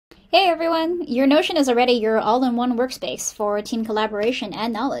Hey everyone! Your Notion is already your all-in-one workspace for team collaboration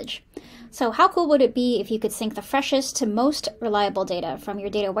and knowledge. So how cool would it be if you could sync the freshest to most reliable data from your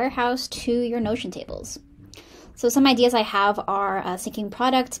data warehouse to your Notion tables? So some ideas I have are syncing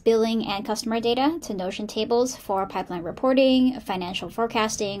product, billing, and customer data to Notion tables for pipeline reporting, financial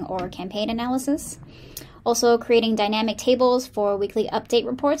forecasting, or campaign analysis. Also creating dynamic tables for weekly update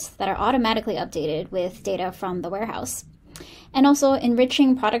reports that are automatically updated with data from the warehouse. And also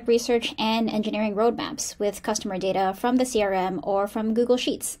enriching product research and engineering roadmaps with customer data from the CRM or from Google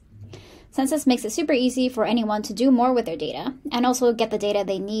Sheets. Census makes it super easy for anyone to do more with their data and also get the data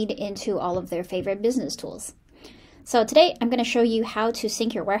they need into all of their favorite business tools. So today I'm going to show you how to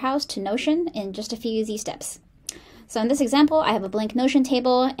sync your warehouse to Notion in just a few easy steps. So in this example, I have a blank Notion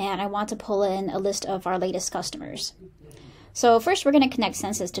table and I want to pull in a list of our latest customers. So first we're going to connect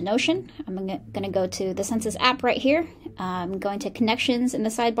Census to Notion. I'm going to go to the Census app right here. I'm going to Connections in the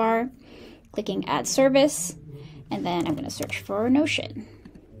sidebar, clicking Add Service, and then I'm going to search for Notion.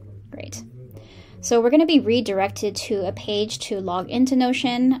 Great. So we're going to be redirected to a page to log into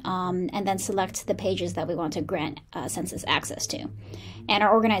Notion and then select the pages that we want to grant Census access to. And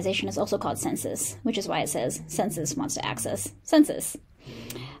our organization is also called Census, which is why it says Census wants to access Census.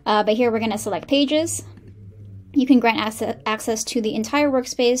 But here we're going to select Pages. You can grant access to the entire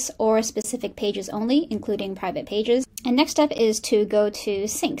workspace or specific pages only, including private pages. And next step is to go to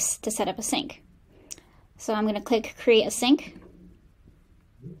Syncs to set up a sync. So I'm going to click Create a Sync.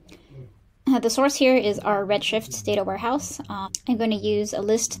 The source here is our Redshift data warehouse. I'm going to use a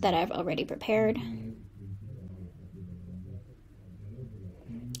list that I've already prepared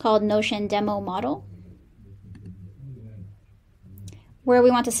called Notion Demo Model. Where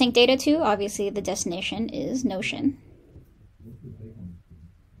we want to sync data to, obviously the destination is Notion.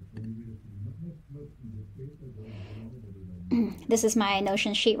 This is my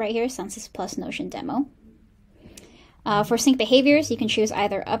Notion sheet right here, Census plus Notion Demo. For sync behaviors, you can choose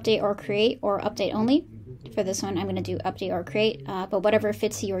either update or create or update only. For this one, I'm going to do update or create, but whatever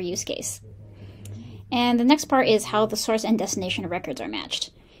fits your use case. And the next part is how the source and destination records are matched.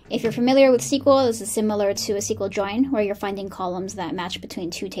 If you're familiar with SQL, this is similar to a SQL join, where you're finding columns that match between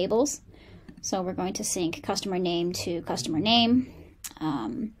two tables. So we're going to sync customer name to customer name.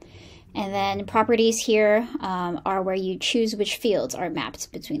 And then properties here are where you choose which fields are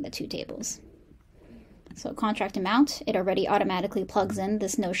mapped between the two tables. So contract amount, it already automatically plugs in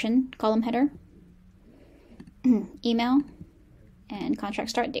this Notion column header. Email, and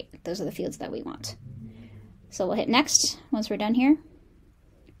contract start date. Those are the fields that we want. So we'll hit next once we're done here.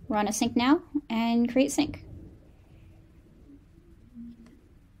 Run a sync now and create sync.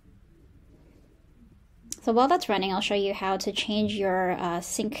 So while that's running, I'll show you how to change your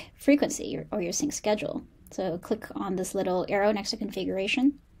sync frequency or your sync schedule. So click on this little arrow next to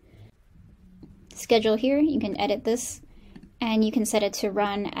configuration. Schedule here, you can edit this and you can set it to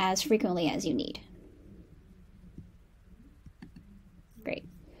run as frequently as you need. Great.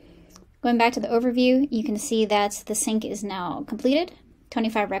 Going back to the overview, you can see that the sync is now completed.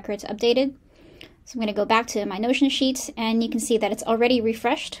 25 records updated. So I'm going to go back to my Notion sheet and you can see that it's already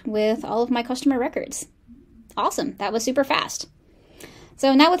refreshed with all of my customer records. Awesome, that was super fast.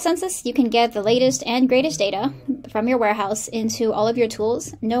 So now with Census, you can get the latest and greatest data from your warehouse into all of your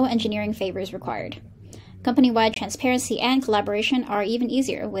tools, no engineering favors required. Company-wide transparency and collaboration are even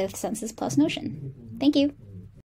easier with Census plus Notion. Thank you.